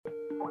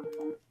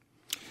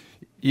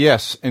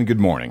Yes, and good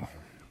morning.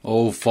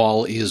 Oh,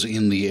 fall is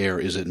in the air,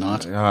 is it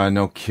not?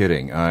 No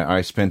kidding. I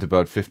spent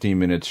about 15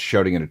 minutes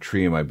shouting at a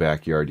tree in my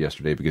backyard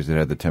yesterday because it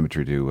had the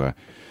temperature to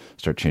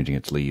start changing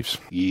its leaves.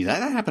 Yeah,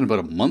 that happened about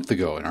a month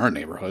ago in our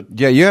neighborhood.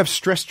 Yeah, you have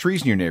stressed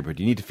trees in your neighborhood.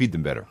 You need to feed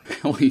them better.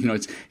 Well,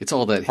 it's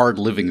all that hard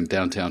living in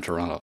downtown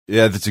Toronto.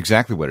 Yeah, that's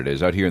exactly what it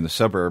is. Out here in the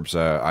suburbs,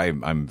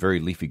 I'm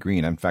very leafy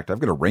green. In fact, I've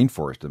got a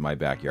rainforest in my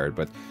backyard,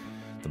 but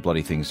the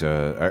bloody things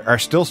are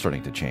still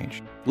starting to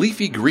change.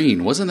 Leafy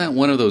Green, wasn't that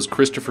one of those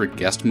Christopher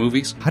Guest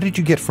movies? How did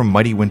you get from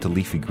Mighty Wind to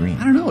Leafy Green?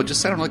 I don't know, it just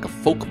sounded like a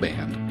folk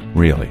band.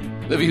 Really?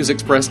 The views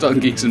expressed on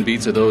Geeks and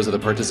Beats are those of the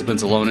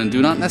participants alone and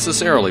do not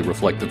necessarily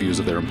reflect the views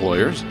of their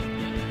employers.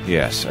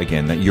 Yes,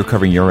 again, you're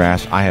covering your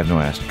ass. I have no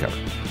ass to cover.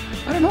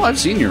 I don't know, I've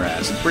seen your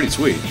ass. It's pretty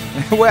sweet.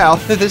 Well,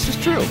 this is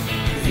true.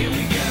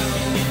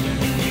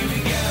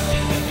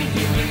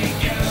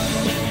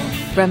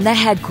 From the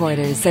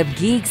headquarters of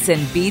Geeks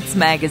and Beats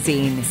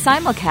magazine,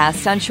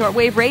 simulcast on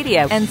shortwave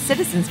radio and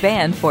Citizens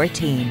Band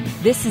 14.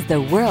 This is the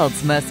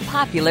world's most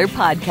popular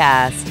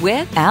podcast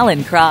with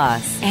Alan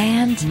Cross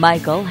and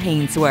Michael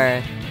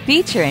Hainsworth,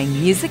 featuring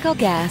musical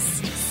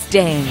guest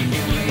Sting.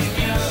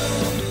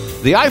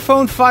 The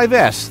iPhone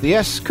 5S. The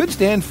S could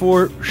stand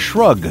for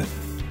shrug.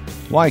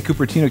 Why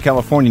Cupertino,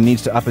 California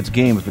needs to up its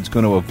game if it's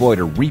going to avoid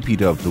a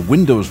repeat of the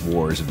Windows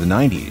wars of the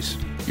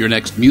 90s. Your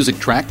next music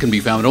track can be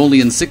found only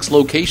in 6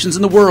 locations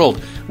in the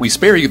world. We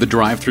spare you the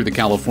drive through the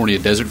California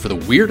desert for the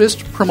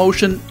weirdest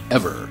promotion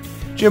ever.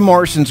 Jim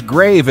Morrison's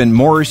grave and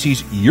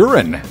Morrissey's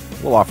urine.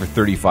 We'll offer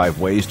 35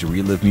 ways to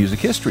relive music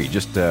history.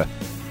 Just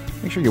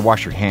make sure you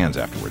wash your hands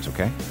afterwards,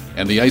 okay?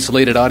 And the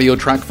isolated audio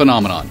track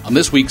phenomenon. On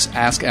this week's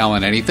Ask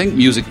Alan Anything,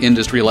 music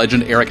industry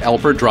legend Eric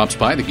Alper drops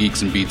by the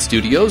Geeks and Beats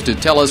studios to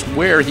tell us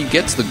where he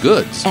gets the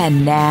goods.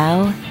 And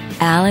now,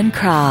 Alan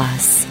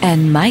Cross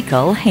and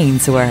Michael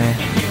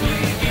Hainsworth.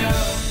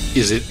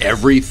 Is it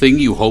everything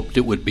you hoped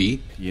it would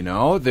be? You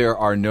know, there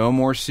are no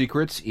more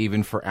secrets,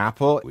 even for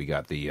Apple. We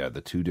got the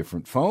 2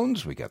 different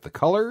phones. We got the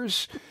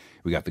colors.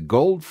 We got the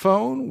gold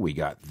phone. We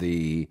got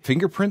the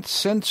fingerprint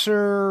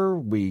sensor.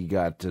 We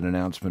got an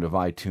announcement of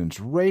iTunes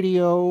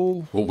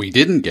Radio. What we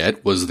didn't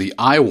get was the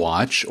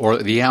iWatch or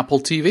the Apple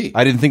TV.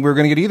 I didn't think we were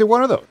going to get either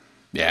one of those.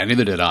 Yeah,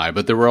 neither did I,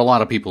 but there were a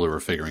lot of people who were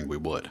figuring we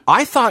would.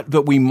 I thought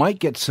that we might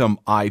get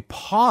some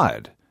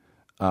iPod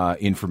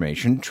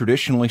information.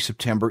 Traditionally,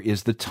 September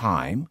is the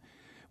time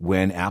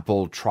when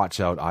Apple trots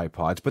out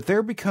iPods, but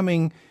they're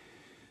becoming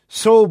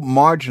so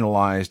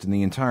marginalized in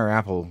the entire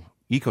Apple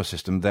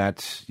ecosystem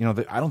that,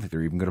 I don't think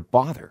they're even going to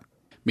bother.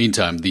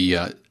 Meantime,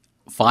 the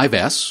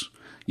 5S,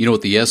 you know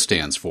what the S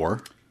stands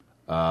for?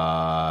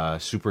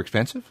 Super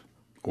expensive?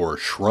 Or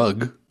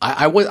shrug.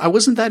 I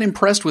wasn't that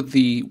impressed with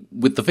the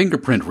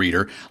fingerprint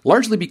reader,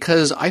 largely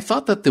because I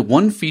thought that the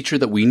one feature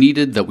that we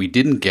needed that we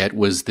didn't get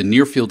was the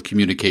near-field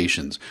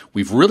communications.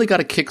 We've really got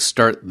to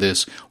kickstart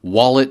this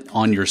wallet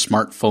on your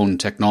smartphone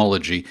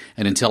technology,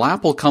 and until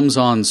Apple comes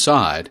on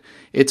side,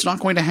 it's not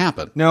going to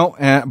happen. No,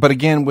 but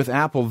again, with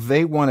Apple,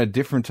 they want a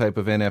different type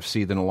of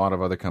NFC than a lot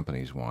of other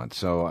companies want.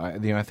 So, I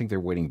think they're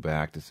holding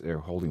back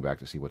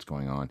to see what's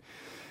going on.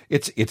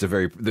 It's a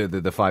very the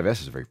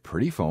 5S is a very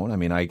pretty phone. I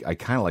mean, I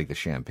kind of like the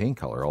champagne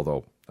color,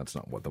 although that's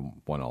not what the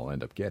one I'll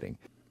end up getting.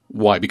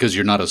 Why? Because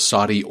you're not a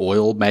Saudi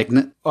oil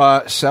magnet?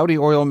 Saudi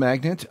oil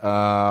magnet,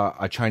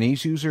 a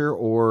Chinese user,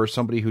 or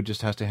somebody who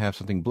just has to have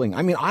something bling.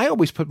 I mean, I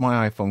always put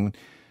my iPhones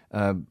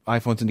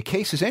into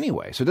cases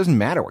anyway, so it doesn't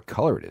matter what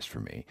color it is for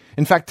me.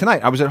 In fact,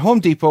 tonight I was at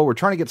Home Depot. We're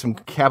trying to get some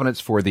cabinets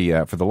for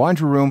the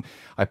laundry room.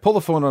 I pull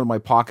the phone out of my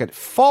pocket,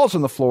 falls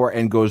on the floor,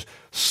 and goes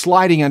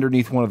sliding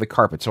underneath one of the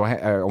carpets. So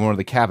one of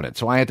the cabinets.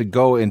 So I had to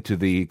go into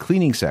the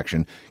cleaning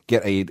section,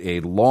 get a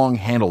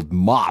long-handled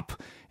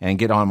mop, and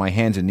get on my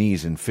hands and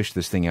knees and fish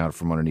this thing out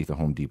from underneath the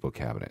Home Depot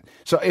cabinet.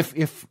 So if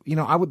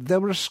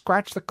that would have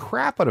scratched the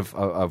crap out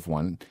of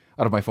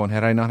my phone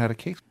had I not had a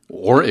case.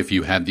 Or if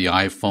you had the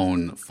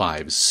iPhone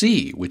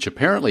 5C, which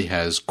apparently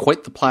has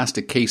quite the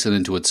plastic case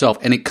into itself,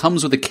 and it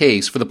comes with a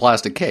case for the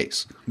plastic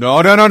case.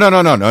 No.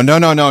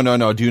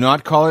 Do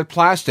not call it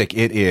plastic.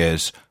 It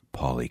is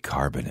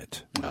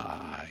polycarbonate.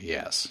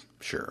 Yes,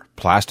 sure.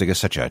 Plastic is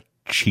such a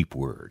cheap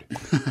word.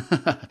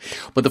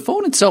 But the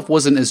phone itself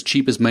wasn't as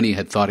cheap as many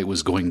had thought it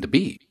was going to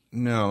be.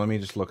 No, let me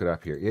just look it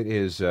up here. It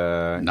is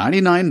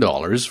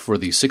 $99 for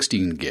the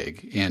 16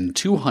 gig and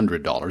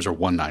 $200 or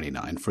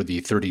 $199 for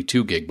the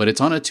 32 gig, but it's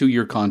on a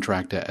 2-year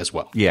contract as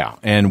well. Yeah,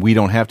 and we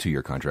don't have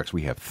 2-year contracts.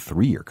 We have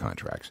 3-year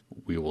contracts.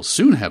 We will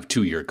soon have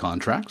 2-year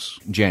contracts.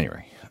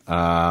 January.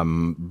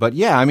 But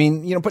yeah, I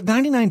mean, but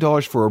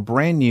 $99 for a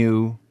brand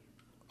new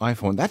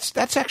iPhone,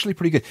 that's actually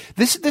pretty good.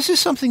 This is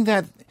something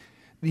that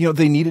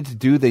they needed to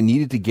do. They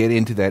needed to get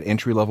into that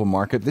entry-level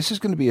market. This is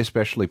going to be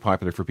especially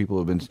popular for people who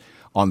have been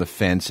on the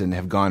fence and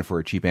have gone for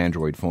a cheap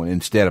Android phone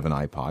instead of an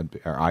iPod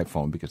or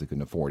iPhone because they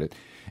couldn't afford it.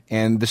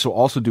 And this will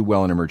also do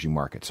well in emerging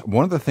markets.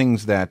 One of the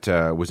things that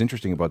was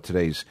interesting about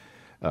today's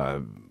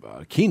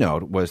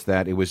keynote was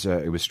that it was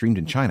streamed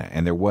in China,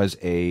 and there was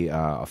a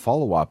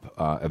follow-up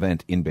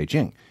event in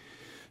Beijing.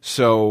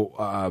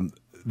 So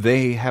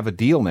they have a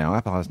deal now.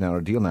 Apple has now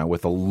a deal now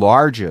with the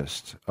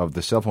largest of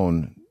the cell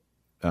phone,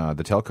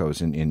 the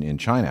telcos in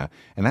China,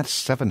 and that's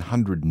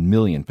 700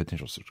 million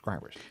potential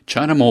subscribers.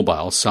 China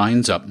Mobile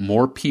signs up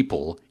more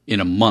people in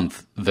a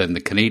month than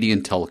the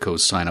Canadian telcos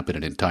sign up in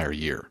an entire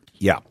year.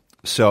 Yeah.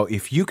 So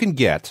if you can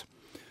get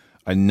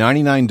a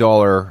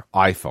 $99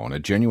 iPhone, a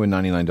genuine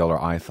 $99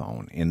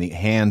 iPhone, in the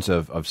hands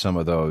of some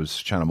of those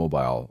China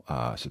Mobile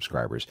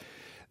subscribers,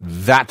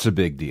 that's a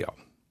big deal.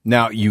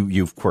 Now,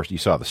 you of course, you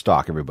saw the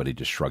stock. Everybody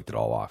just shrugged it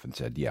all off and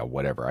said, yeah,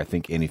 whatever. I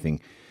think any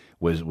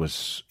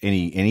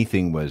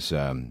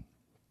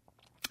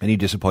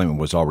disappointment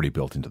was already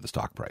built into the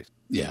stock price.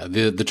 Yeah,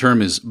 the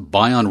term is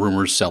buy on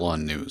rumors, sell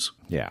on news.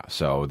 Yeah,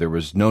 so there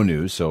was no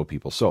news, so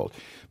people sold.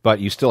 But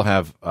you still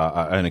have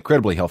an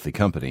incredibly healthy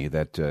company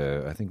that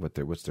I think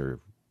what's their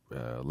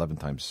 11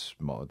 times,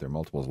 their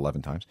multiples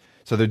 11 times.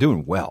 So they're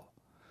doing well.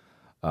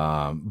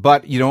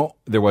 But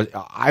there was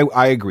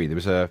I agree, there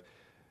was a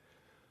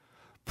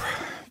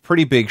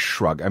pretty big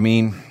shrug. I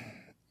mean,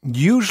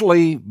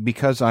 usually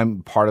because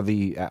I'm not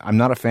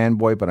a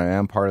fanboy, but I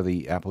am part of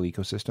the Apple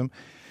ecosystem.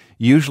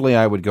 Usually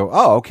I would go,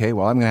 oh, okay,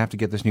 well, I'm going to have to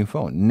get this new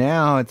phone.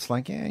 Now it's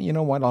like, yeah, you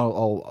know what?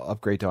 I'll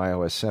upgrade to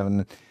iOS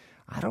 7.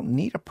 I don't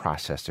need a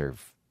processor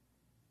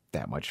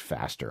that much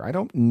faster. I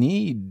don't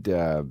need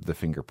the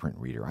fingerprint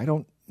reader. I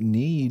don't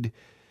need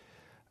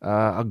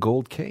a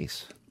gold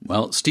case.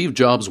 Well, Steve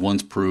Jobs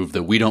once proved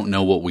that we don't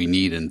know what we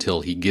need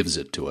until he gives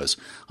it to us.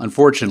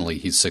 Unfortunately,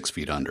 he's 6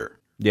 feet under.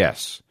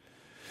 Yes.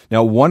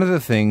 Now, one of the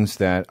things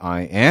that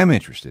I am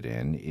interested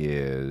in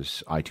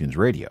is iTunes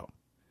Radio.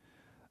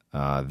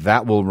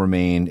 That will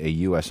remain a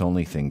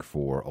U.S.-only thing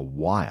for a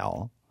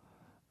while.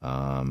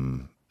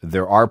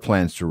 There are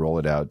plans to roll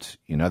it out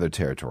in other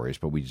territories,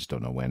 but we just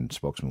don't know when.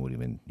 Spokesman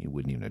wouldn't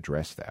even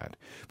address that.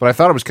 But I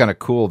thought it was kind of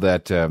cool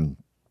that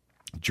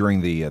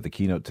during the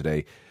keynote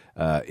today,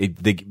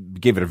 they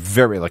gave it a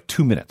very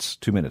 2 minutes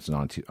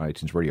on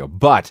iTunes Radio,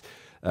 but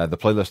the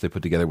playlist they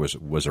put together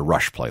was a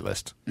Rush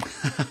playlist.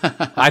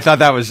 I thought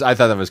that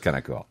was kind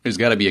of cool. There's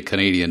got to be a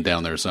Canadian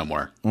down there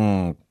somewhere.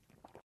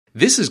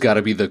 This has got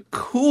to be the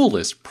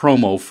coolest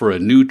promo for a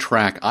new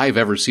track I've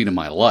ever seen in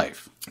my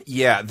life.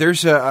 Yeah,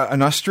 there's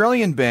an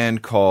Australian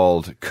band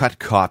called Cut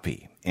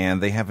Copy,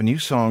 and they have a new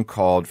song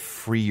called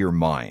Free Your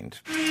Mind.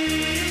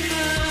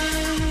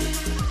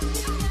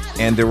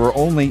 And there were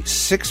only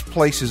 6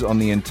 places on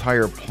the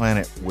entire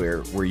planet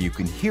where you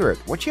can hear it.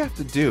 What you have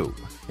to do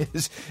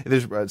is,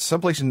 there's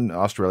someplace in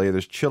Australia,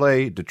 there's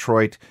Chile,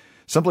 Detroit,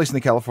 someplace in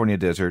the California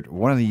desert,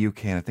 one in the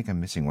UK, and I think I'm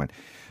missing one.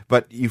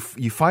 But you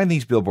find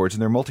these billboards,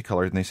 and they're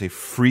multicolored, and they say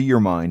Free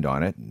Your Mind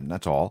on it, and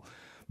that's all.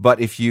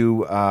 But if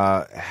you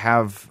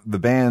have the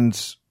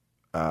band's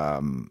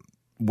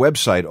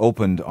website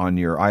opened on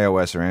your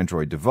iOS or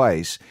Android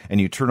device, and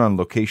you turn on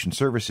location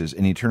services,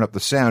 and you turn up the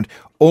sound,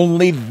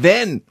 only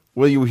then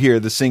will you hear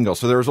the single.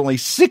 So there's only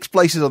 6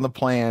 places on the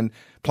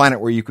planet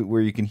where you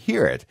can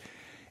hear it.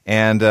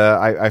 And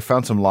I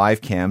found some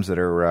live cams that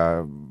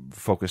are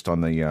focused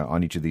on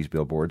each of these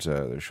billboards.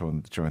 They're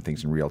showing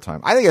things in real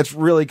time. I think it's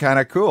really kind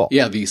of cool.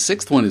 Yeah, the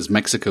 6th one is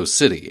Mexico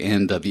City,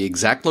 and the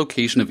exact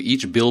location of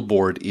each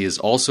billboard is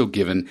also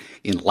given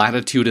in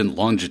latitude and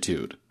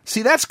longitude.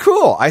 See, that's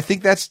cool. I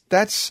think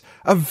that's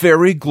a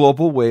very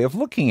global way of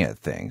looking at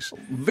things.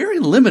 Very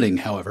limiting,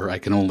 however, I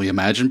can only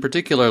imagine,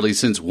 particularly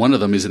since one of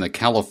them is in the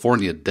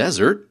California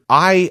desert.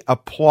 I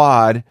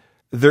applaud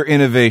their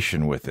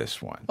innovation with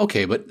this one.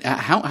 Okay, but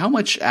how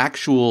much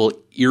actual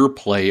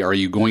earplay are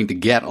you going to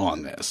get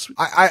on this?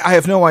 I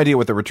have no idea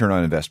what the return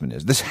on investment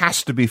is. This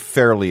has to be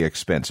fairly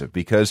expensive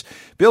because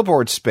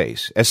billboard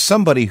space, as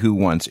somebody who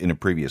once in a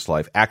previous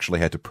life actually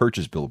had to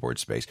purchase billboard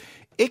space,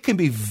 it can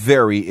be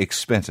very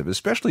expensive,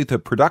 especially the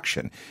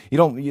production.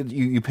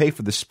 You pay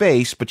for the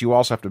space, but you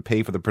also have to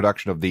pay for the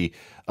production of the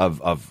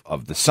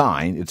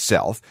sign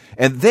itself,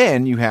 and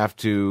then you have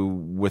to,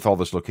 with all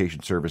this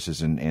location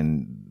services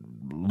and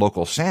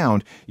local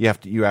sound, you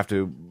have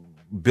to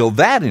build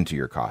that into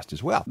your cost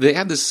as well. They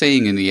have this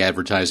saying in the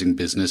advertising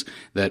business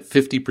that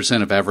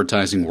 50% of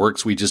advertising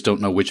works, we just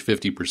don't know which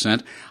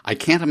 50%. I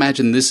can't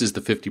imagine this is the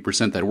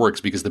 50% that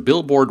works because the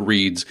billboard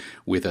reads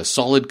with a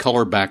solid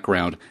color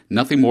background,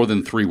 nothing more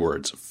than 3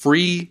 words,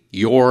 Free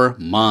Your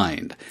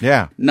Mind.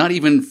 Yeah. Not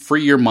even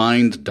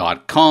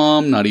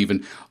freeyourmind.com, not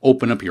even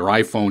open up your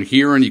iPhone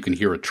here and you can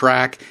hear a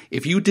track.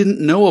 If you didn't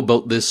know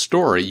about this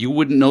story, you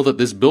wouldn't know that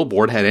this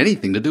billboard had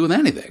anything to do with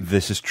anything.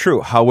 This is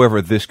true.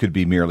 However, this could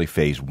be merely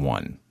phase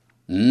 1.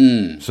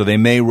 So they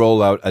may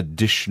roll out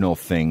additional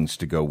things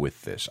to go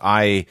with this.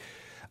 I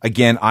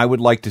would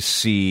like to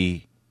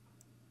see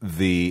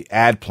the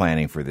ad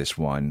planning for this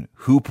one,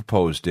 who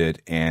proposed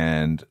it,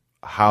 and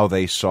how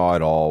they saw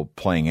it all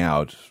playing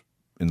out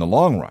in the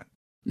long run.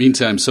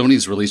 Meantime,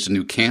 Sony's released a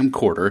new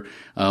camcorder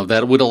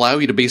that would allow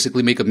you to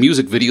basically make a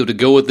music video to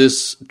go with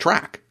this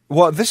track.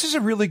 Well, this is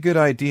a really good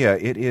idea.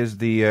 It is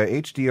the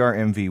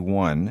HDR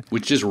MV1.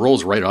 Which just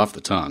rolls right off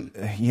the tongue.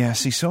 Yeah,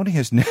 see, Sony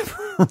has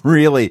never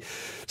really,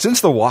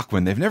 since the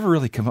Walkman, they've never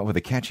really come up with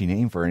a catchy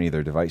name for any of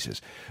their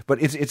devices.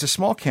 But it's a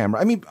small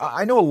camera. I mean,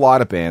 I know a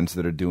lot of bands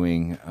that are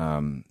doing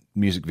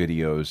music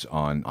videos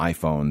on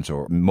iPhones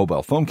or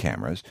mobile phone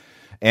cameras.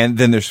 And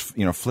then there's,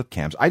 flip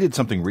cams. I did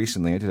something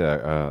recently. I did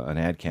an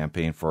ad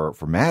campaign for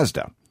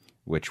Mazda,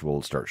 which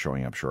will start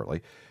showing up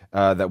shortly.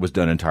 That was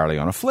done entirely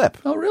on a flip.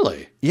 Oh,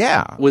 really?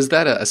 Yeah. Was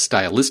that a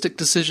stylistic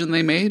decision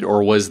they made,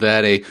 or was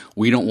that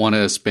we don't want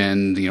to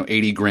spend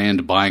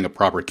 $80,000 buying a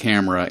proper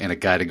camera and a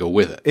guy to go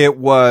with it? It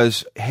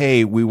was,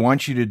 hey, we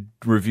want you to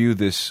review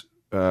this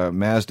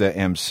Mazda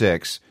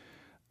M6.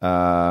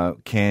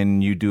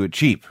 Can you do it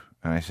cheap?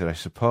 And I said, I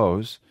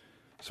suppose.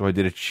 So I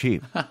did it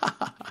cheap.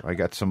 I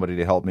got somebody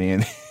to help me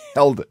and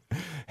held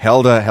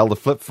a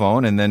flip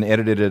phone and then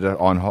edited it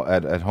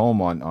at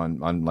home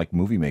on like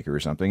Movie Maker or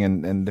something,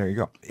 and there you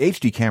go.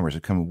 HD cameras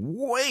have come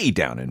way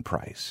down in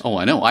price. Oh,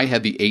 I know. I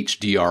had the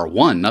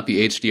HDR1, not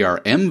the HDR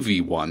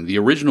MV1, the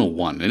original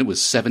one, and it was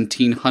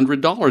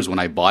 $1,700 when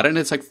I bought it, and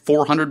it's like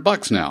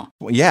 $400 now.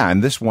 Well, yeah,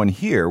 and this one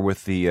here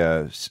with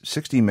the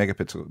 16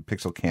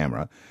 megapixel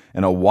camera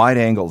and a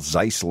wide-angle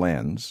Zeiss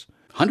lens.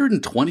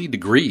 120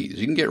 degrees.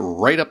 You can get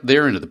right up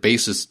there into the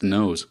basest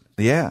nose.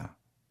 Yeah.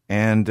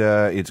 And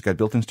it's got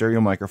built-in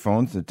stereo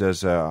microphones. It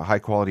does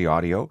high-quality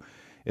audio.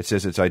 It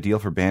says it's ideal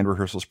for band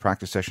rehearsals,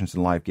 practice sessions,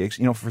 and live gigs.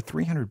 For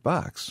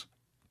 $300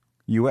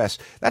 US,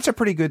 that's a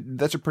pretty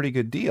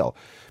good deal.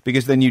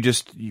 Because then you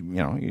just you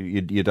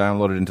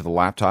download it into the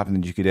laptop, and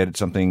then you could edit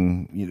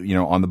something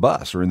on the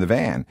bus or in the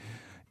van.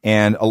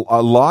 And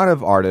a lot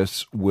of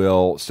artists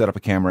will set up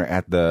a camera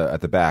at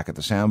the back at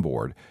the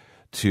soundboard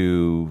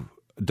to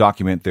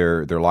document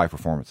their live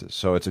performances.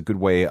 So it's a good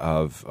way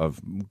of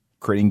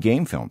creating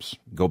game films.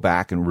 Go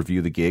back and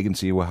review the gig and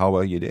see how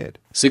well you did.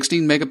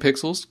 16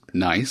 megapixels,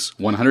 nice.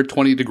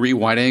 120 degree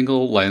wide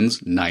angle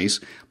lens, nice.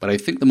 But I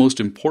think the most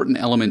important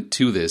element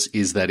to this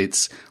is that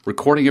it's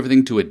recording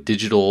everything to a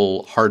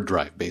digital hard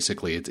drive,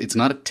 basically. It's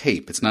not a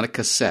tape. It's not a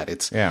cassette.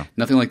 It's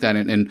nothing like that.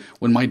 And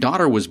when my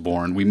daughter was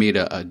born, we made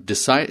a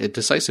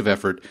decisive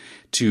effort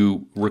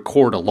to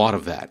record a lot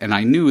of that. And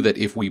I knew that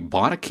if we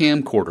bought a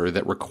camcorder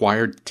that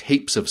required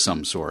tapes of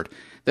some sort,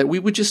 that we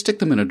would just stick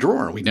them in a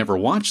drawer. We nenever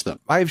watch them.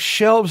 I have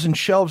shelves and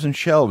shelves and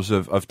shelves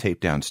of tape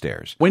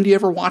downstairs. When do you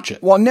ever watch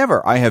it? Well,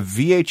 never. I have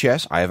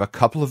VHS. I have a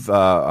couple of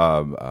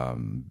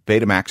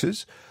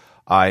Betamaxes.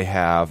 I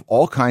have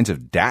all kinds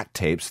of DAT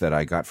tapes that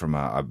I got from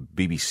a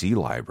BBC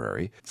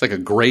library. It's like a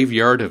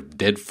graveyard of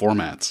dead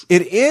formats.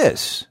 It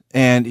is.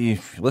 And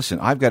listen,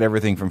 I've got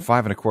everything from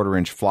 5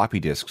 1/4-inch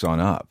floppy disks on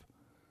up.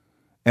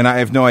 And I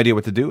have no idea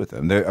what to do with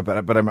them.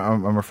 But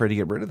I'm afraid to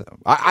get rid of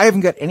them. I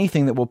haven't got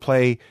anything that will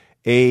play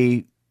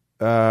a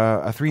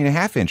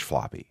 3.5-inch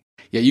floppy.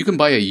 Yeah, you can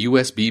buy a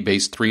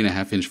USB-based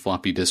 3.5-inch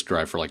floppy disk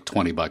drive for like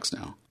 $20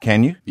 now.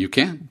 Can you? You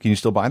can. Can you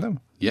still buy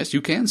them? Yes,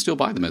 you can still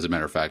buy them, as a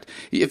matter of fact.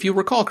 If you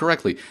recall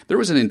correctly, there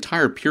was an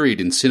entire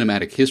period in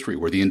cinematic history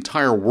where the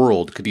entire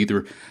world could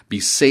either be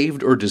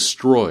saved or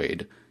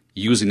destroyed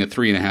using a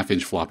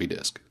 3.5-inch floppy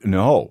disk.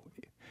 No,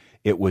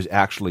 it was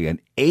actually an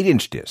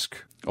 8-inch disc.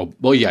 Oh,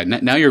 well, yeah,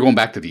 now you're going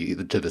back to the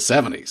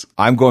 70s.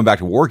 I'm going back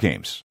to War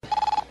Games.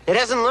 It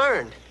hasn't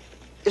learned.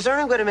 Is there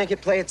any way to make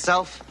it play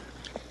itself?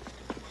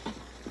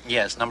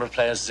 Yes, number of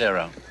players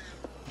 0.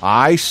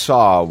 I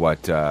saw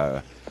what's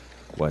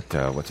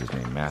his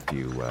name?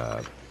 Matthew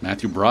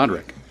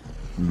Broderick.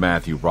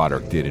 Matthew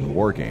Broderick did in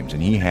War Games,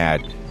 and he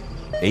had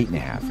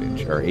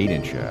 8.5-inch or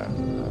 8-inch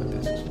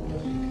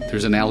discs.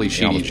 There's an Ali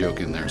Sheedy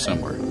joke in there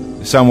somewhere.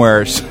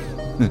 Somewhere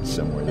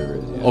there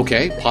is. Yeah.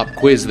 Okay, pop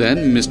quiz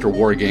then, Mr.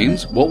 War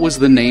Games. What was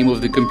the name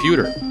of the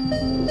computer?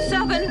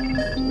 7.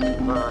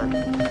 Come on.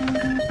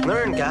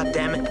 Learn,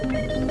 goddammit.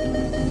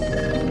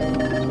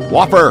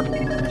 Whopper.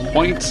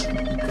 Point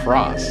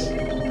Cross.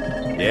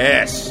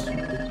 Yes.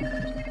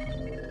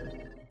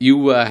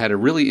 You had a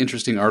really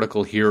interesting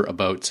article here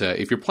about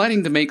if you're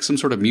planning to make some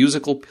sort of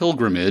musical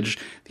pilgrimage,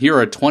 here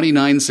are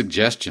 29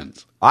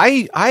 suggestions.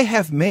 I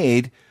have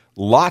made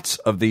lots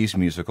of these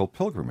musical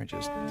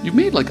pilgrimages. You've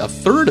made like a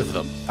third of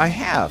them. I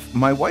have.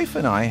 My wife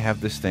and I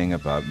have this thing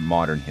about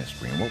modern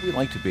history, and what we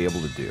like to be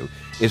able to do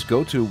is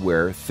go to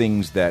where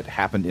things that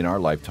happened in our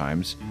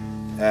lifetimes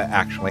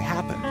actually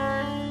happened.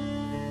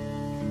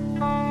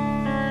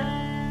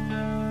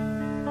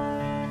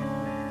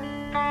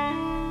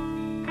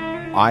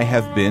 I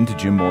have been to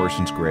Jim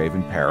Morrison's grave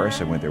in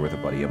Paris. I went there with a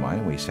buddy of mine,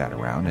 and we sat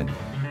around, and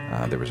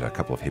there was a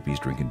couple of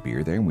hippies drinking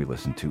beer there, and we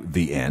listened to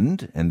The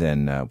End, and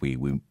then we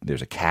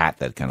there's a cat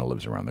that kind of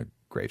lives around the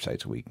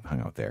gravesite, so we hung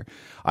out there.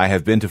 I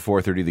have been to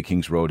 430 The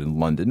King's Road in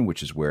London,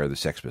 which is where the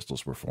Sex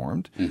Pistols were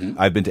formed. Mm-hmm.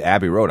 I've been to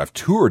Abbey Road. I've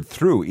toured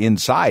through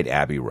inside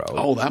Abbey Road.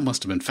 Oh, that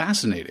must have been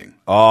fascinating.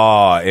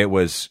 Oh, it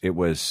was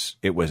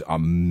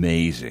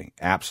amazing.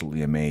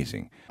 Absolutely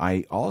amazing.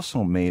 I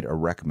also made a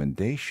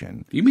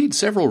recommendation. You made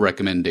several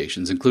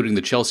recommendations, including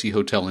the Chelsea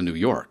Hotel in New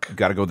York. You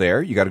got to go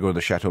there. You got to go to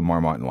the Chateau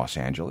Marmont in Los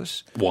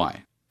Angeles.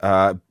 Why?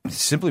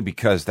 Simply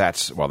because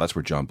that's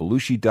where John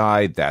Belushi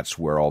died. That's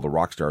where all the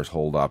rock stars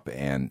hold up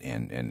and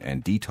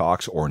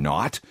detox or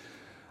not.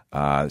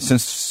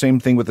 Same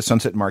thing with the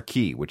Sunset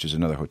Marquis, which is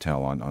another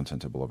hotel on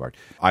Sunset Boulevard.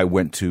 I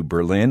went to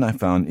Berlin. I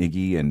found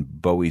Iggy and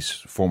Bowie's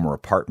former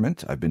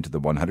apartment. I've been to the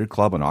 100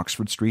 Club on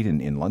Oxford Street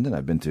in London.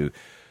 I've been to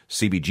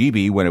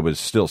CBGB when it was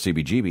still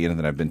CBGB, and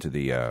then I've been to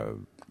the...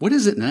 What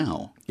is it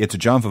now? It's a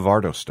John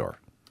Vivardo store.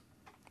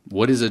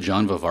 What is a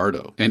John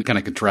Vivardo? And can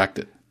I contract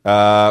it?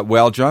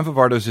 Well, John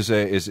Vivardo's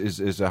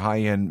is a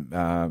high-end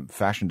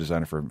fashion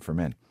designer for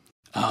men.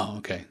 Oh,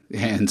 okay.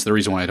 Hence the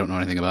reason why I don't know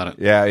anything about it.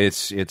 Yeah, he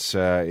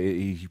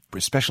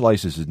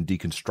specializes in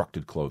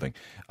deconstructed clothing.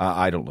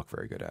 I don't look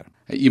very good at him.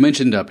 You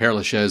mentioned Père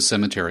Lachaise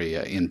Cemetery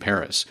in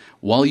Paris.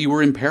 While you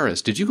were in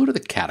Paris, did you go to the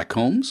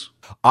catacombs?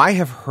 I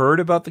have heard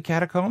about the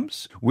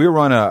catacombs. We were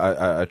on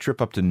a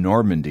trip up to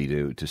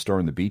Normandy to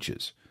storm the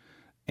beaches,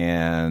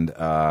 and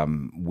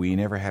we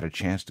never had a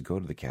chance to go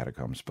to the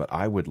catacombs. But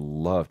I would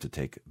love to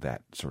take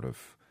that sort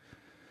of.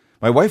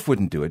 My wife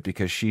wouldn't do it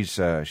because she's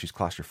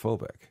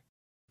claustrophobic.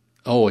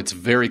 Oh, it's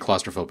very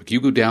claustrophobic.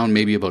 You go down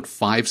maybe about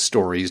 5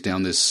 stories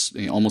down this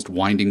almost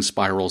winding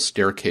spiral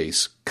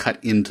staircase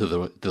cut into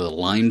the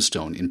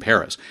limestone in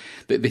Paris.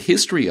 The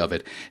history of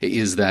it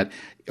is that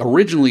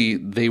originally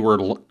they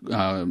were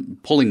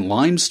pulling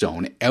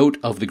limestone out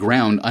of the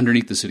ground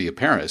underneath the city of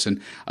Paris. And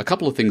a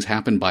couple of things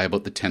happened by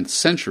about the 10th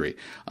century.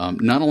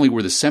 Not only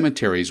were the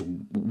cemeteries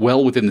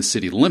well within the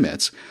city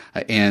limits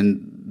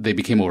and they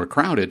became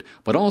overcrowded,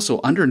 but also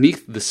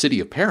underneath the city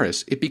of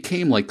Paris, it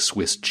became like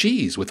Swiss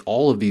cheese with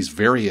all of these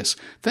various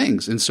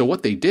things. And so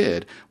what they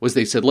did was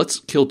they said, let's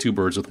kill 2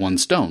 birds with 1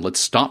 stone. Let's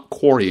stop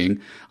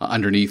quarrying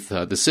underneath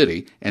the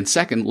city. And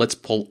second, let's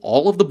pull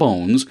all of the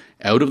bones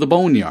out of the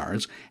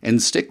boneyards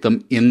and stick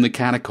them in the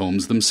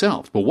catacombs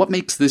themselves. But what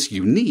makes this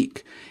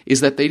unique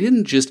is that they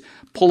didn't just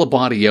pull a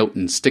body out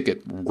and stick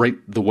it right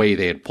the way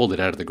they had pulled it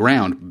out of the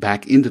ground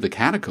back into the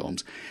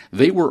catacombs.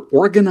 They were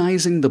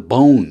organizing the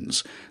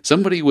bones.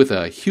 Somebody with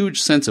a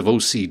huge sense of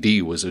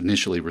OCD was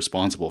initially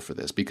responsible for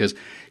this, because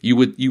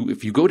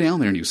if you go down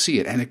there and you see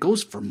it, and it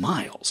goes for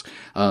miles,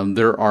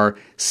 there are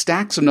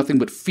stacks of nothing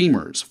but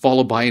femurs,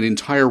 followed by an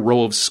entire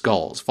row of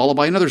skulls, followed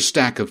by another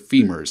stack of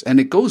femurs, and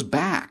it goes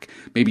back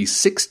maybe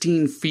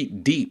 16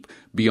 feet deep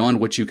beyond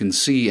what you can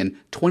see and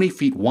 20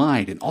 feet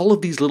wide in all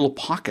of these little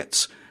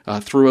pockets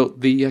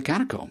throughout the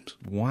catacombs.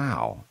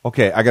 Wow.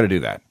 Okay, I got to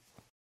do that.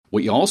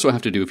 What you also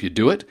have to do if you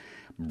do it,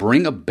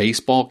 bring a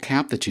baseball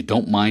cap that you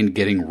don't mind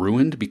getting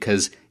ruined,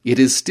 because it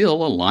is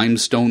still a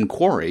limestone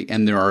quarry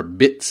and there are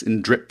bits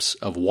and drips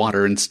of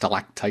water and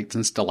stalactites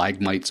and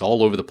stalagmites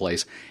all over the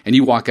place. And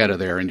you walk out of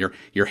there and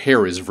your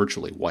hair is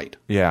virtually white.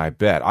 Yeah, I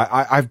bet.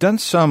 I've done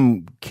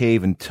some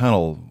cave and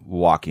tunnel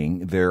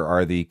walking. There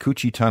are the Cu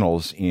Chi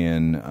tunnels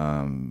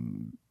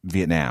in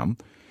Vietnam,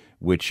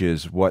 which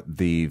is what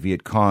the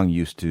Viet Cong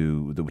used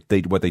to,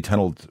 what they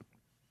tunneled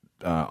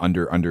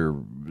under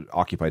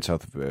occupied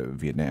South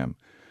Vietnam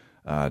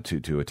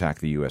to attack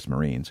the U.S.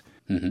 Marines.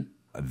 Mm-hmm.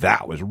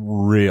 That was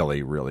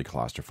really, really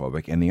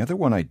claustrophobic. And the other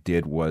one I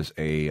did was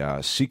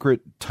a secret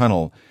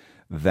tunnel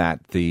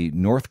that the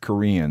North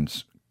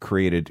Koreans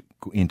created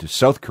into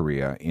South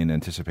Korea in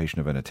anticipation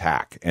of an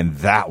attack. And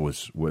that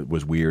was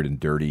weird and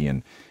dirty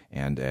and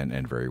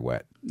very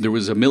wet. There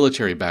was a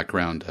military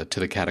background to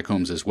the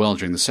catacombs as well.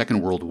 During the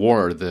Second World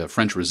War, the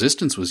French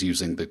resistance was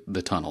using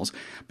the tunnels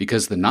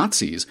because the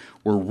Nazis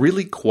were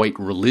really quite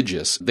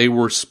religious. They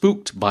were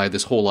spooked by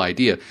this whole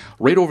idea.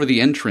 Right over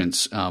the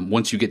entrance,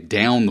 once you get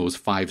down those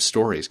 5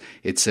 stories,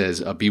 it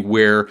says,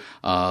 beware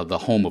the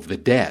home of the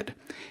dead.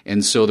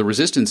 And so the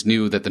resistance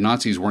knew that the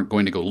Nazis weren't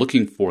going to go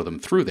looking for them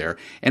through there,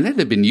 and it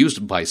had been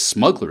used by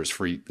smugglers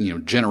for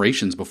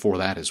generations before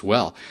that as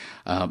well.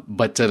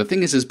 But the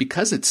thing is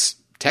because it's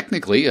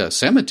technically a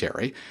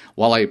cemetery,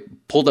 while I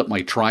pulled up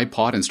my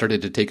tripod and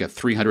started to take a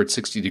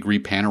 360-degree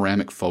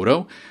panoramic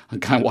photo, a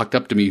guy walked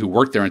up to me who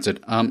worked there and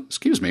said,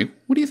 excuse me,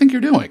 what do you think you're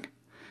doing?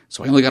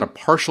 So I only got a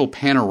partial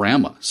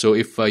panorama. So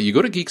if you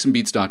go to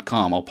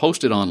geeksandbeats.com, I'll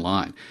post it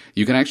online.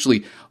 You can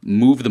actually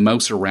move the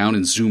mouse around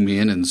and zoom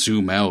in and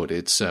zoom out.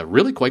 It's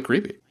really quite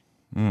creepy.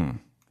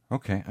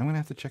 Okay, I'm going to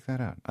have to check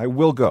that out. I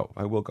will go.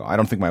 I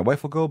don't think my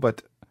wife will go,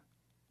 but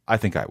I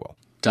think I will.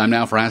 Time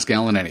now for Ask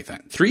Alan Anything.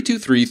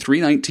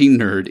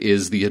 323-319-NERD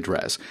is the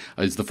address.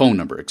 Is the phone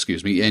number,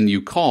 and you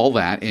call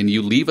that and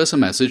you leave us a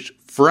message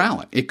for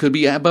Alan. It could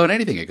be about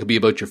anything. It could be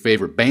about your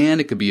favorite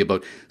band. It could be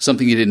about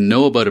something you didn't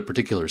know about a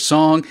particular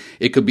song.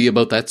 It could be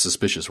about that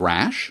suspicious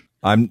rash.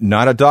 I'm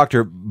not a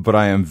doctor, but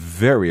I am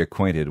very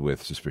acquainted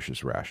with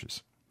suspicious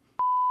rashes.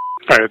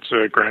 Hi, it's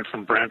Grant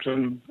from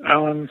Brampton.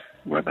 Alan,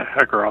 where the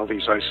heck are all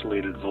these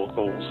isolated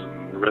vocals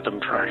and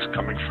rhythm tracks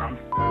coming from?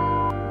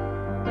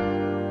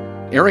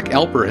 Eric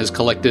Alper has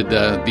collected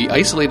the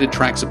isolated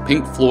tracks of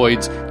Pink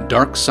Floyd's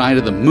Dark Side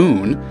of the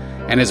Moon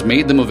and has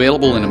made them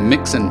available in a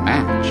mix and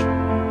match.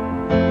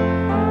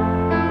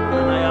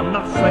 And I am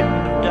not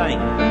frightened of dying.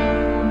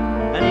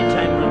 Any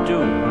time will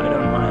do, I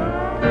don't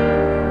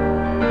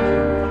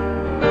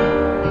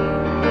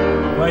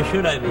mind. Why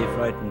should I be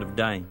frightened of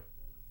dying?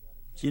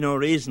 See no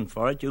reason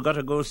for it. You got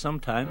to go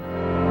sometime.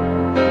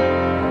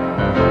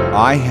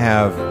 I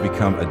have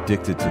become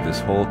addicted to this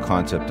whole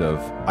concept of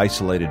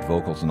isolated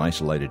vocals and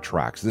isolated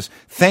tracks.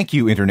 Thank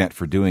you, Internet,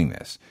 for doing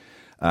this.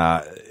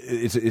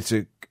 It's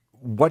a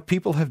what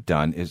people have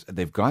done is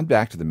they've gone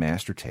back to the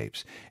master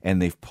tapes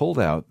and they've pulled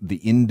out the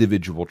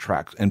individual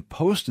tracks and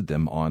posted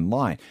them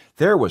online.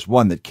 There was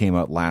one that came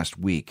out last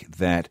week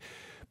that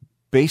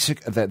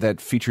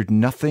featured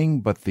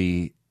nothing but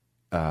the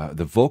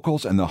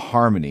vocals and the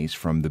harmonies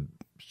from the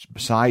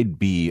side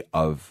B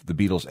of the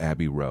Beatles'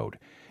 Abbey Road.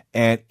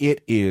 And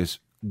it is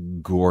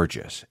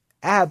gorgeous.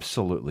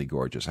 Absolutely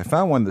gorgeous. I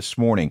found one this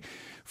morning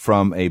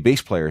from a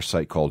bass player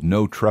site called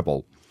No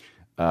Treble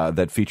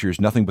that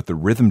features nothing but the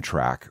rhythm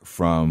track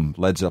from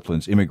Led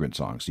Zeppelin's Immigrant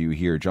Song. So you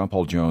hear John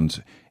Paul Jones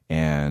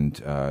and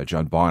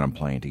John Bonham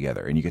playing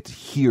together, and you get to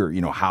hear,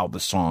 how the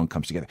song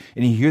comes together.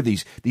 And you hear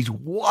these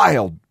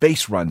wild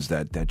bass runs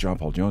that John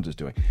Paul Jones is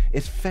doing.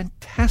 It's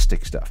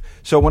fantastic stuff.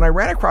 So when I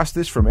ran across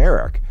this from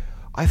Eric,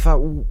 I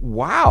thought,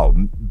 wow,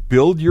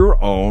 build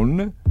your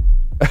own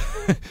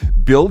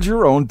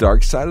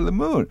Dark Side of the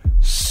Moon.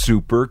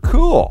 Super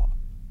cool.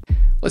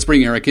 Let's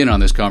bring Eric in on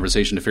this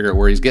conversation to figure out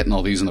where he's getting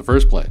all these in the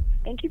first place.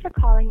 Thank you for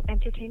calling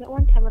Entertainment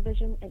One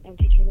Television and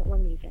Entertainment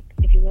One Music.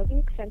 If you know the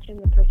extension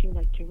of the person you'd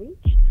like to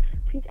reach,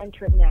 please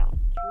enter it now. To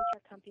reach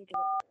our company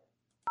directly.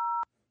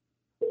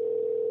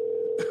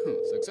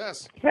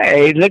 Success.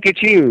 Hey, look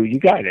at you. You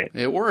got it.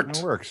 It worked.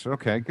 It works.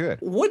 Okay, good.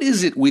 What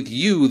is it with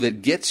you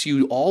that gets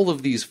you all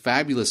of these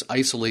fabulous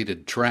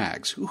isolated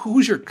tracks?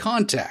 Who's your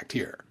contact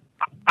here?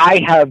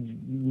 I have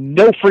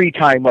no free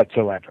time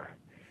whatsoever.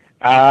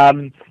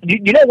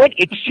 You know what?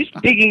 It's just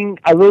digging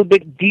a little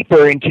bit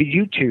deeper into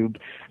YouTube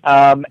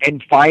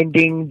and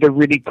finding the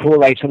really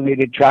cool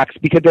isolated tracks,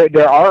 because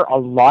there are a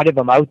lot of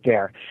them out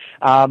there.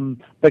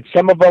 But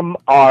some of them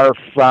are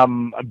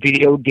from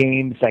video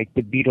games like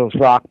the Beatles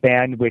Rock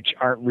Band, which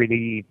aren't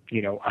really,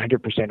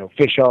 100%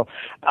 official.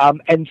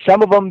 And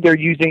some of them they're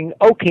using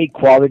okay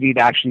quality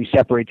to actually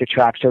separate the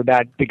tracks so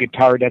that the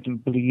guitar doesn't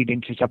bleed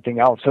into something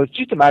else. So it's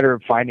just a matter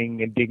of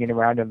finding and digging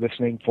around and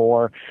listening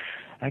for,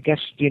 I guess,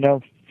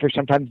 for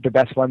sometimes the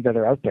best ones that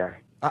are out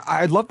there.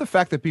 I love the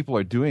fact that people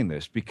are doing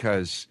this,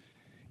 because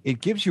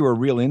it gives you a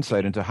real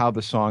insight into how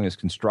the song is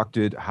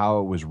constructed, how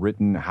it was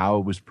written, how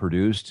it was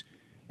produced,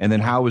 and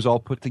then how it was all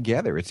put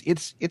together.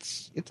 It's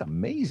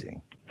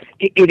amazing.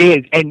 It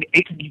is, and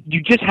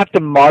you just have to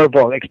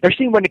marvel,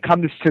 especially when it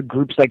comes to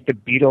groups like the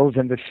Beatles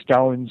and the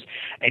Stones,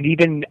 and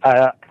even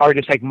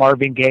artists like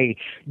Marvin Gaye,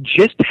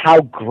 just how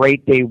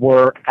great they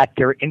were at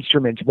their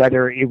instruments,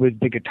 whether it was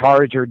the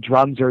guitars or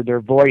drums or their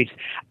voice.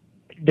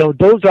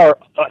 Those are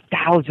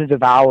thousands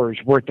of hours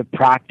worth of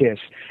practice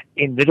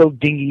in little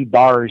dingy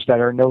bars that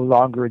are no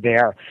longer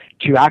there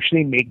to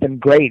actually make them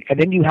great. And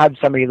then you have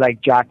somebody like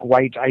Jack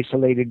White's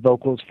isolated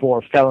vocals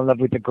for Fell in Love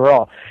with a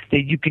Girl,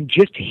 that you can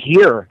just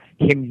hear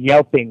him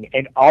yelping,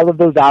 and all of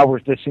those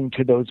hours listening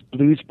to those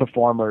blues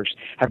performers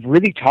have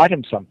really taught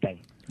him something.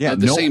 Yeah,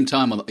 at the same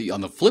time, on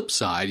the flip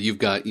side, you've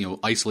got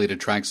isolated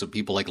tracks of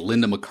people like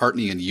Linda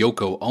McCartney and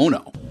Yoko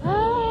Ono.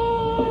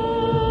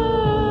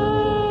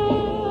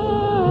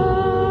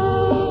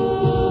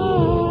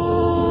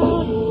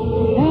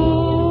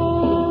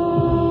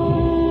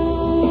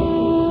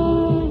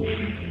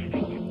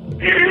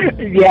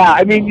 Yeah,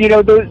 I mean,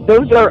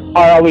 those are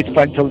always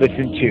fun to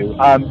listen to.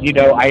 I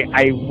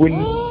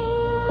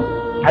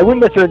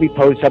wouldn't necessarily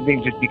post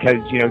something just because,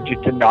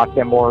 just to knock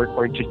them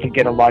or just to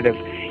get a lot of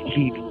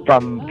heat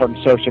from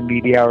social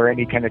media or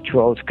any kind of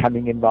trolls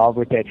coming involved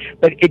with it.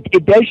 But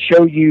it does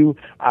show you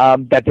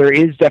that there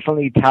is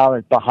definitely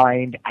talent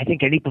behind, I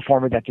think, any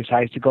performer that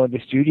decides to go in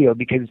the studio,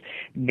 because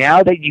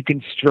now that you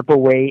can strip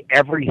away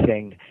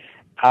everything,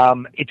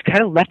 it's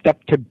kind of left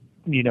up to,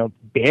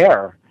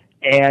 bare.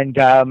 And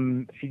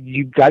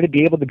you've got to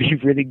be able to be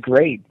really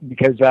great,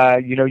 because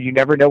you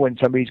never know when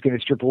somebody's going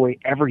to strip away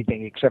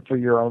everything except for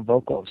your own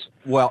vocals.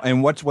 Well,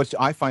 and what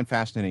I find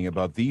fascinating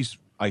about these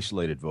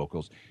isolated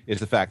vocals is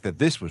the fact that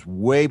this was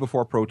way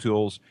before Pro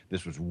Tools.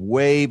 This was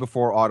way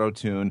before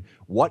Auto-Tune.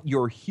 What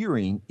you're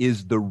hearing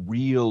is the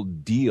real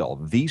deal.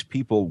 These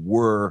people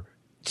were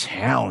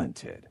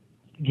talented.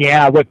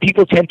 Yeah, what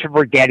people tend to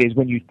forget is,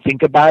 when you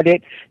think about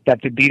it,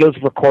 that the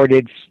Beatles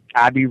recorded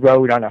Abbey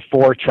Road on a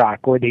 4-track,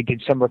 or they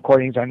did some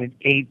recordings on an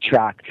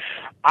 8-track.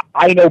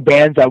 I know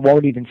bands that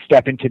won't even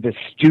step into the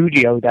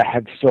studio that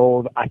have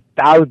sold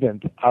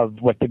 1,000th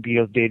of what the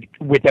Beatles did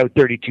without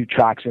 32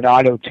 tracks in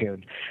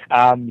Auto-Tune.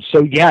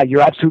 So yeah,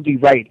 you're absolutely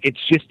right.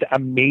 It's just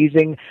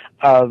amazing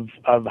of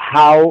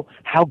how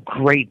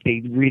great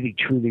they really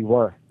truly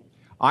were.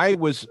 I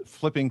was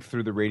flipping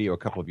through the radio a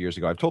couple of years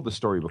ago. I've told this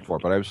story before,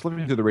 but I was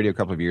flipping through the radio a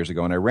couple of years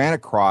ago, and I ran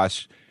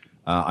across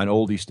an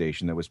oldie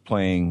station that was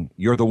playing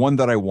 "You're the One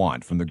That I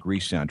Want" from the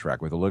Grease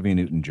soundtrack with Olivia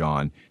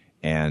Newton-John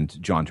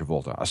and John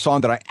Travolta, a song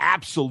that I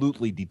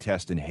absolutely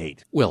detest and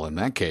hate. Well, in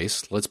that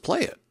case, let's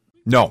play it.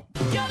 No.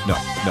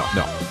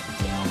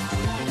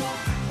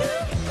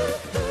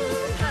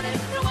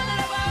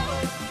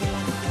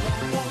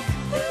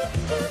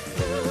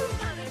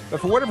 But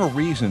for whatever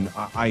reason,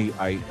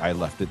 I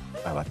left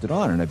it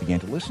on, and I began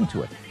to listen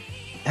to it.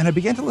 And I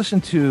began to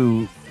listen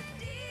to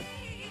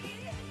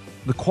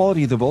the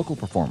quality of the vocal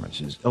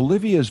performances.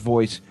 Olivia's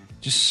voice,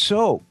 just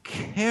so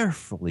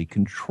carefully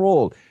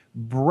controlled,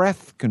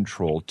 breath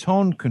control,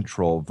 tone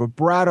control,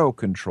 vibrato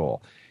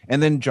control.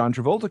 And then John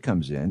Travolta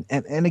comes in,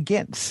 and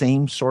again,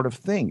 same sort of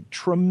thing.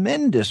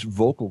 Tremendous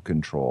vocal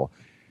control.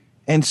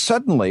 And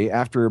suddenly,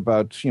 after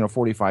about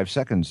 45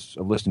 seconds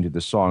of listening to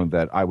this song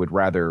that I would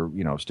rather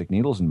stick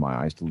needles in my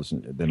eyes than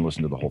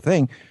listen to the whole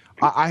thing,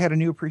 I had a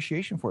new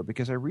appreciation for it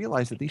because I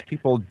realized that these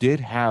people did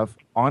have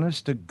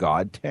honest to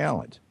God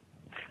talent.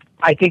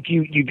 I think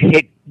you've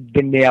hit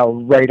the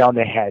nail right on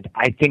the head.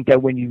 I think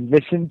that when you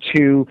listen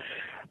to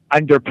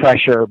Under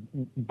Pressure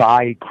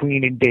by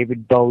Queen and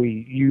David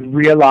Bowie, you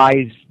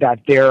realize that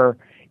there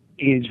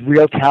is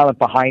real talent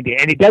behind it.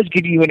 And it does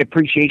give you an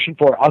appreciation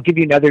for it. I'll give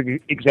you another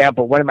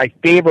example. One of my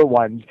favorite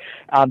ones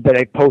that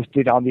I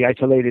posted on the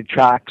Isolated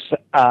Tracks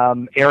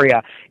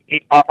area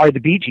are the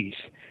Bee Gees.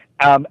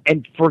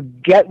 And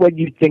forget what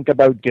you think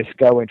about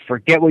disco and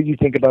forget what you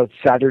think about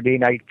Saturday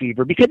Night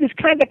Fever, because it's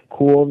kind of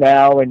cool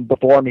now, and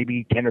before,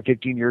 maybe 10 or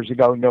 15 years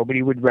ago,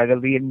 nobody would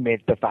readily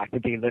admit the fact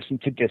that they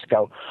listened to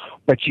disco.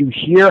 But you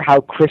hear how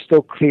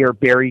crystal clear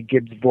Barry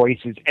Gibb's voice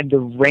is and the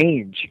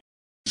range.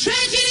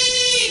 Tragedy,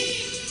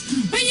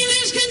 when you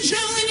lose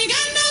control and you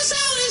got no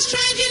soul, it's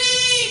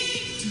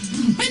tragedy.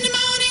 When the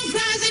morning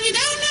cries and you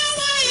don't know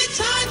why, it's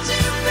hard to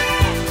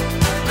bear.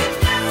 With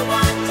no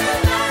one to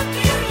love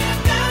you,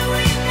 you're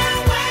going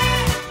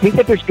nowhere. I think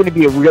that there's going to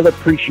be a real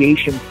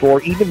appreciation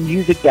for even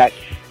music that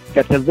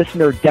the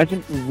listener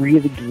doesn't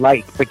really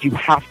like, but you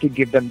have to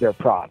give them their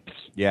props.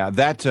 Yeah,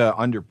 that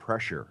Under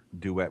Pressure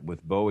duet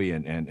with Bowie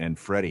and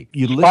Freddie.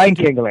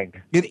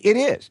 Spine-tingling. It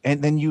is.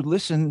 And then you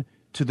listen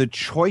to the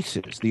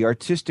choices, the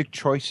artistic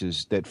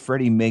choices that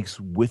Freddie makes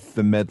with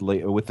the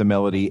medley, with the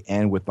melody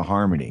and with the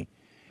harmony.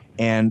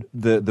 And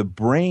the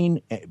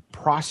brain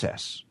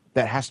process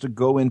that has to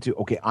go into,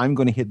 okay, I'm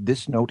going to hit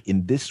this note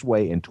in this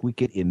way and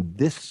tweak it in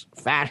this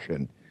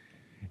fashion.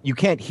 You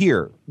can't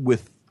hear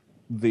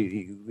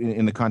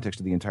in the context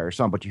of the entire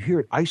song, but you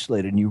hear it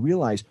isolated and you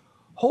realize,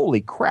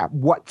 holy crap,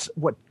 what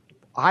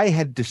I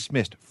had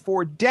dismissed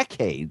for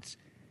decades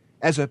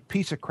as a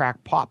piece of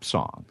crack pop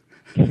song.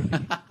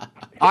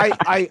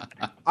 I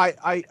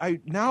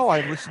now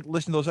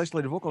listen to those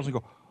isolated vocals and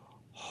go,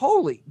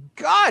 holy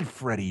God,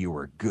 Freddie, you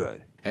were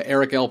good.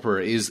 Eric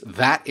Elper is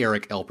that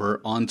Eric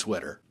Elper on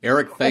Twitter.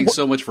 Eric, thanks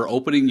so much for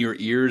opening your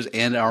ears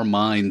and our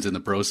minds in the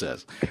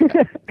process.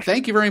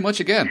 Thank you very much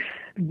again.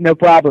 No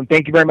problem.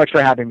 Thank you very much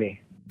for having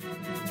me.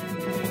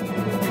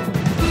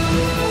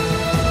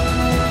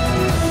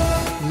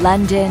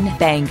 London,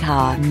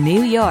 Bangkok,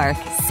 New York,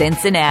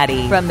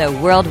 Cincinnati. From the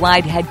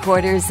worldwide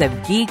headquarters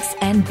of Geeks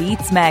and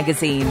Beats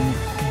magazine,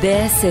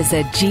 this is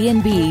a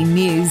G&B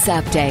News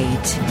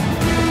Update.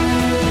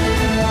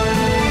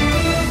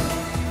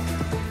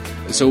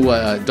 So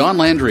Don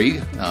Landry,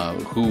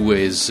 who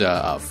is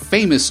a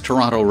famous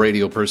Toronto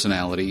radio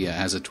personality,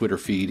 has a Twitter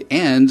feed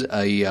and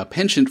a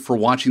penchant for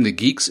watching the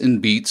Geeks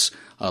and Beats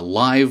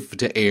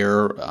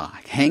live-to-air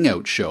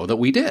hangout show that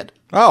we did.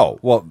 Oh,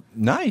 well,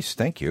 nice.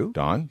 Thank you,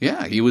 Don.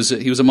 Yeah, he was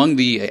among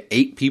the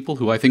 8 people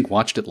who I think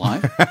watched it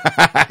live.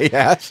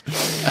 Yes.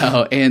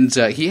 And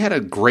he had a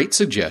great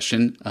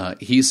suggestion.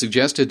 He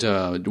suggested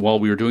while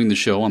we were doing the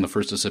show on the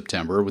 1st of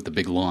September with the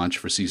big launch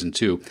for Season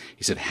 2,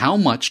 he said, how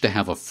much to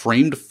have a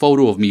framed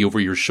photo of me over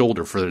your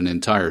shoulder for an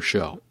entire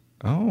show?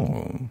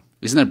 Oh.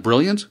 Isn't that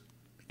brilliant?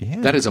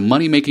 Yeah. That is a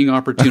money-making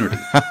opportunity.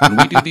 When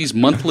we do these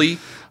monthly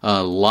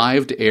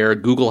live-to-air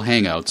Google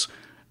Hangouts,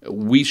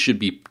 we should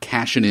be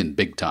cashing in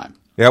big time.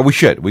 Yeah, we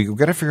should. We've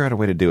got to figure out a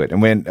way to do it. And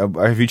when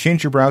have you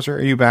changed your browser?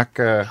 Are you back?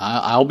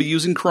 I'll be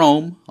using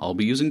Chrome.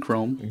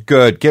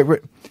 Good.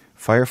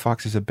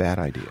 Firefox is a bad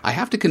idea. I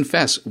have to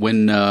confess,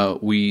 when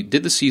we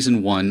did the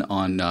Season 1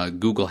 on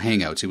Google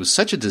Hangouts, it was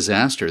such a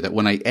disaster that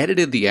when I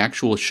edited the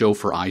actual show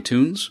for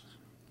iTunes,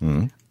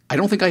 I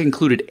don't think I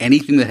included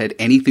anything that had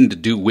anything to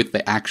do with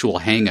the actual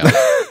Hangout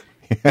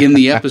in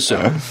the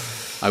episode.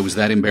 I was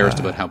that embarrassed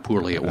about how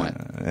poorly it went.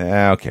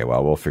 Okay,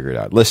 well, we'll figure it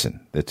out. Listen,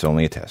 it's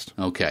only a test.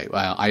 Okay.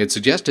 I had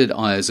suggested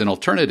as an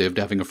alternative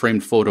to having a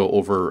framed photo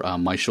over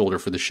my shoulder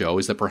for the show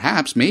is that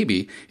perhaps,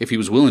 maybe, if he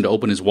was willing to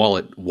open his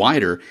wallet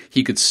wider,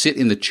 he could sit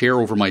in the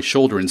chair over my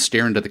shoulder and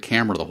stare into the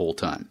camera the whole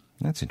time.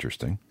 That's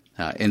interesting.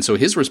 And so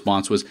his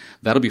response was,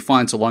 that'll be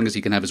fine so long as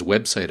he can have his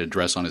website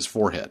address on his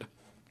forehead.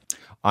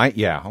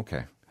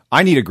 Okay.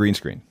 I need a green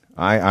screen.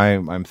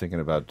 I'm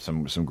thinking about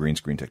some green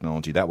screen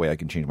technology. That way I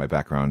can change my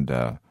background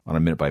on a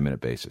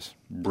minute-by-minute basis.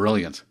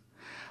 Brilliant.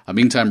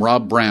 Meantime,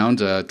 Rob Brown,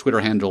 Twitter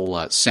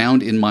handle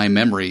Sound in My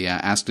Memory,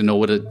 asked to know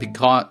what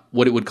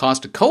it would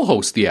cost to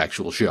co-host the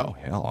actual show.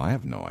 Oh, hell, I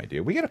have no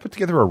idea. We got to put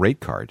together a rate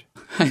card.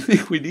 I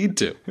think we need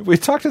to. We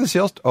talked to the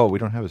sales... Oh, we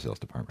don't have a sales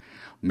department.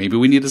 Maybe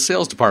we need a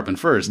sales department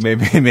first.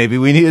 Maybe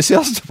we need a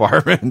sales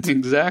department.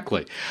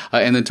 Exactly.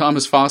 And then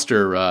Thomas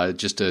Foster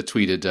just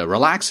tweeted,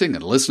 relaxing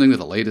and listening to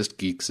the latest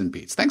Geeks and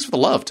Beats. Thanks for the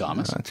love,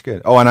 Thomas. That's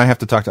good. Oh, and I have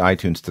to talk to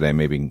iTunes today.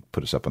 Maybe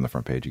put us up on the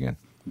front page again.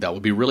 That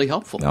would be really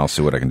helpful. I'll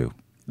see what I can do.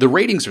 The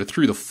ratings are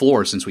through the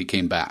floor since we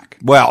came back.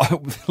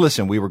 Well,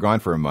 listen, we were gone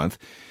for a month,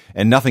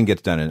 and nothing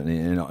gets done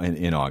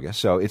in August.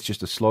 So it's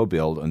just a slow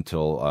build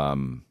until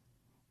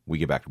we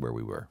get back to where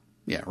we were.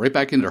 Yeah, right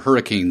back into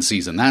hurricane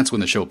season. That's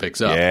when the show picks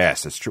up.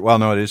 Yes, that's true. Well,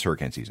 no, it is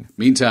hurricane season.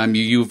 Meantime,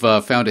 you've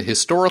found a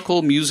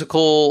historical,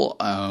 musical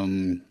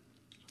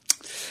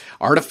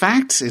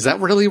artifact. Is that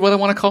really what I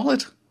want to call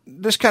it?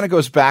 This kind of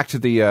goes back to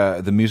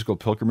the musical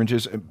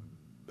pilgrimages.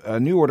 A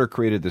New Order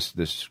created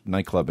this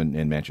nightclub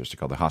in Manchester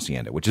called the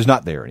Hacienda, which is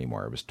not there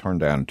anymore. It was torn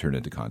down and turned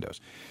into condos,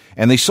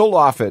 and they sold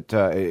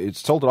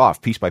it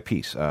off piece by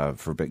piece.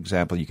 For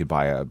example, you could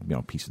buy a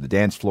piece of the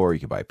dance floor, you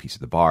could buy a piece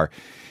of the bar,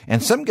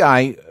 and some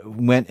guy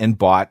went and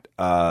bought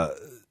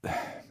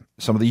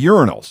some of the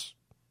urinals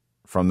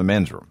from the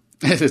men's room,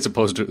 as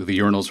opposed to the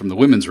urinals from the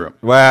women's room.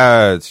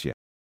 Well,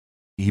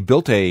 he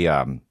built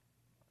a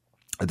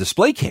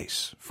display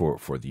case for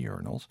the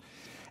urinals,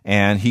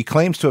 and he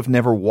claims to have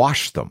never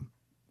washed them.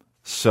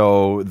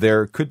 So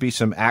there could be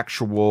some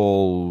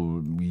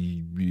actual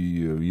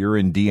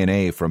urine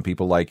DNA from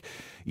people like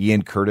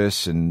Ian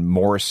Curtis and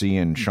Morrissey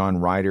and Sean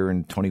Ryder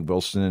and Tony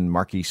Wilson and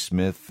Marquis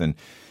Smith and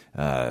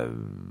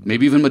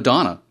maybe even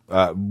Madonna.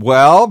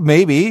 Well,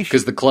 maybe.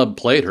 Because the club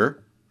played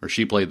her, or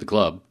she played the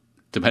club,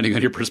 depending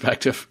on your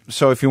perspective.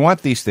 So if you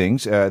want these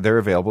things, they're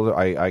available.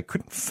 I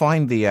couldn't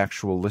find the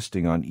actual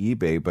listing on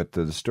eBay, but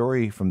the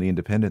story from The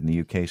Independent in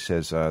the UK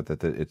says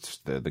that it's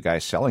the guy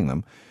selling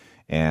them.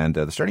 And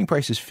the starting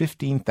price is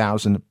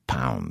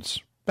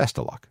 £15,000. Best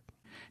of luck.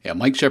 Yeah,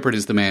 Mike Shepard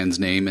is the man's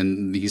name,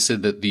 and he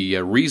said that the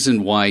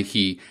reason why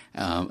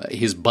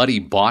his buddy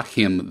bought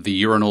him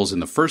the urinals in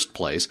the first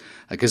place,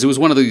 because it was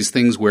one of these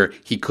things where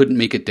he couldn't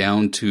make it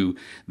down to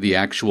the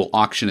actual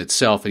auction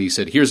itself, and he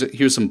said, "Here's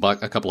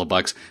a couple of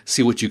bucks,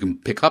 see what you can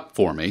pick up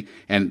for me."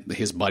 And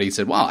his buddy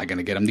said, "Well, I'm going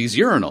to get him these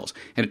urinals,"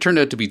 and it turned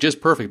out to be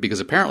just perfect because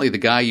apparently the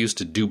guy used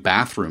to do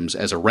bathrooms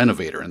as a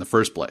renovator in the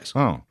first place.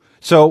 Oh.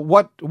 So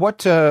what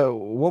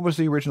was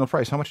the original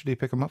price? How much did he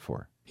pick them up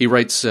for? He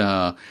writes,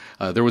 there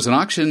was an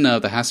auction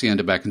at the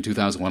Hacienda back in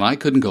 2001. I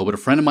couldn't go, but a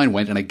friend of mine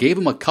went, and I gave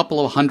him a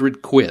couple of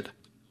 £100.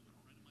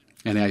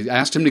 And I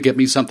asked him to get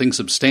me something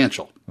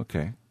substantial.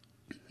 Okay.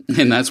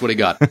 And that's what he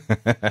got.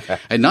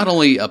 And not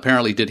only,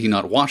 apparently, did he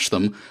not wash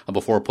them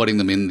before putting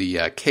them in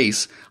the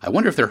case, I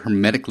wonder if they're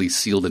hermetically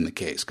sealed in the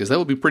case, because that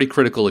would be pretty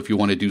critical if you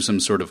want to do some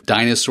sort of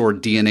dinosaur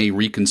DNA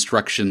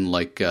reconstruction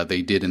like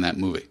they did in that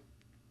movie.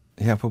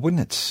 Yeah, but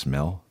wouldn't it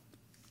smell?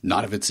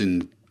 Not if it's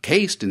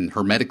encased and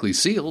hermetically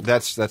sealed.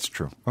 That's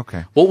true.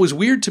 Okay. What was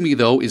weird to me,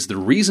 though, is the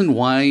reason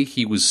why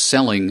he was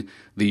selling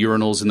the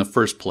urinals in the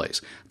first place.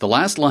 The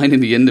last line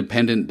in the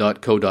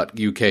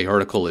independent.co.uk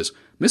article is,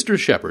 Mr.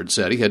 Shepard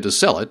said he had to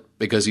sell it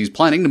because he's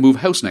planning to move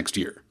house next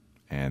year.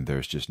 And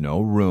there's just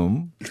no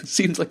room. It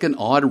seems like an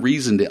odd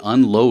reason to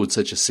unload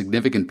such a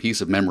significant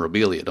piece of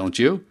memorabilia, don't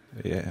you?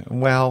 Yeah.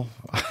 Well,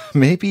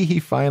 maybe he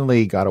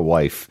finally got a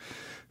wife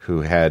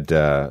who had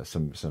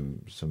some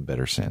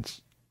better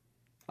sense.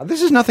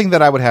 This is nothing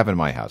that I would have in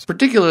my house.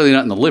 Particularly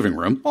not in the living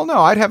room. Well, no,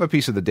 I'd have a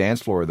piece of the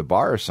dance floor or the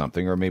bar or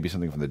something, or maybe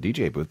something from the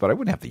DJ booth, but I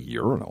wouldn't have the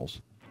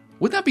urinals.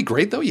 Wouldn't that be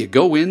great, though? You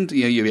go in,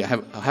 you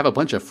have a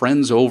bunch of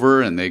friends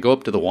over, and they go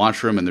up to the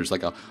washroom, and there's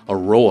like a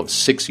row of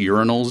 6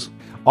 urinals.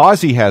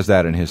 Ozzy has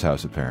that in his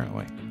house,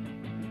 apparently.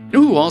 You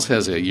know who else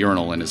has a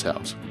urinal in his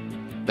house?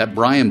 That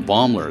Brian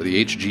Baumler,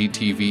 the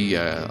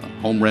HGTV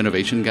home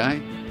renovation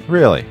guy.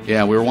 Really?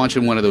 Yeah, we were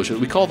watching one of those shows.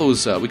 We call it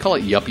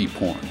yuppie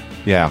porn.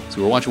 Yeah. So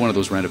we were watching one of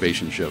those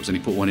renovation shows, and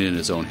he put one in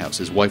his own house.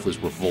 His wife was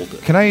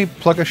revolted. Can I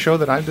plug a show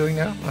that I'm doing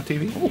now on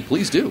TV? Oh,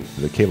 please do.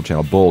 The cable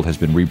channel Bold has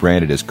been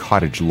rebranded as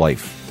Cottage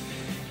Life.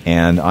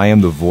 And I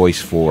am the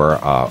voice for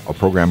a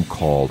program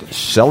called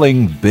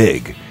Selling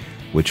Big,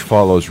 which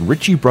follows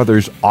Ritchie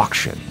Brothers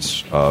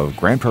Auctions of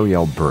Grand Prairie,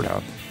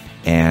 Alberta,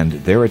 and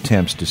their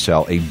attempts to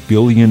sell $1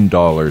 billion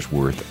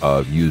worth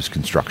of used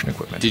construction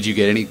equipment. Did you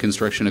get any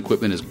construction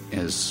equipment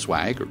as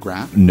swag or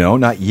graph? No,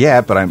 not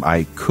yet, but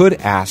I could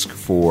ask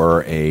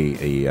for a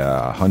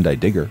Hyundai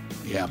Digger.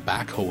 Yeah,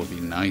 backhoe would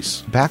be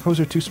nice. Backhoes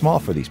are too small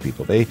for these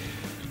people. They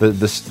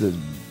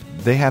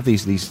have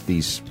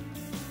these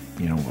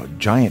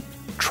giant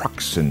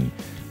trucks and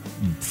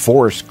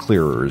forest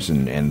clearers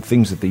and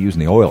things that they use in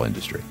the oil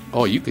industry.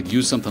 Oh, you could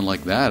use something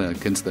like that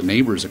against the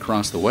neighbors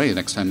across the way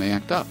next time they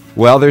act up.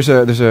 Well, there's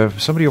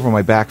somebody over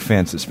my back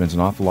fence that spends an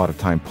awful lot of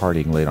time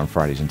partying late on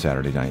Fridays and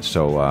Saturday nights.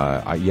 So,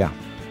 yeah.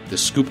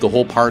 Just scoop the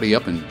whole party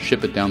up and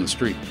ship it down the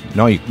street.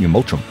 No, you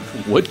mulch them.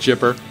 Wood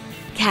chipper.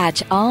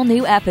 Catch all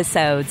new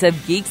episodes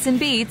of Geeks and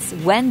Beats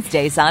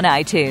Wednesdays on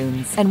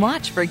iTunes. And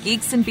watch for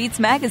Geeks and Beats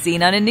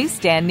magazine on a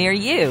newsstand near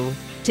you.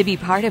 To be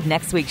part of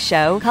next week's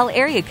show, call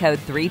area code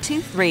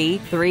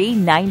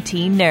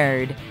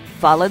 323-319-NERD.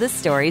 Follow the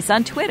stories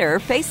on Twitter or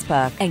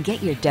Facebook and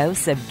get your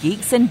dose of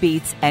Geeks and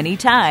Beats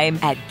anytime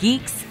at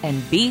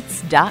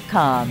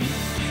geeksandbeats.com.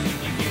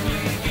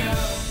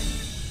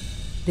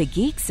 The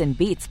Geeks and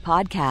Beats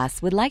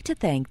podcast would like to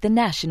thank the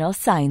National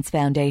Science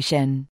Foundation.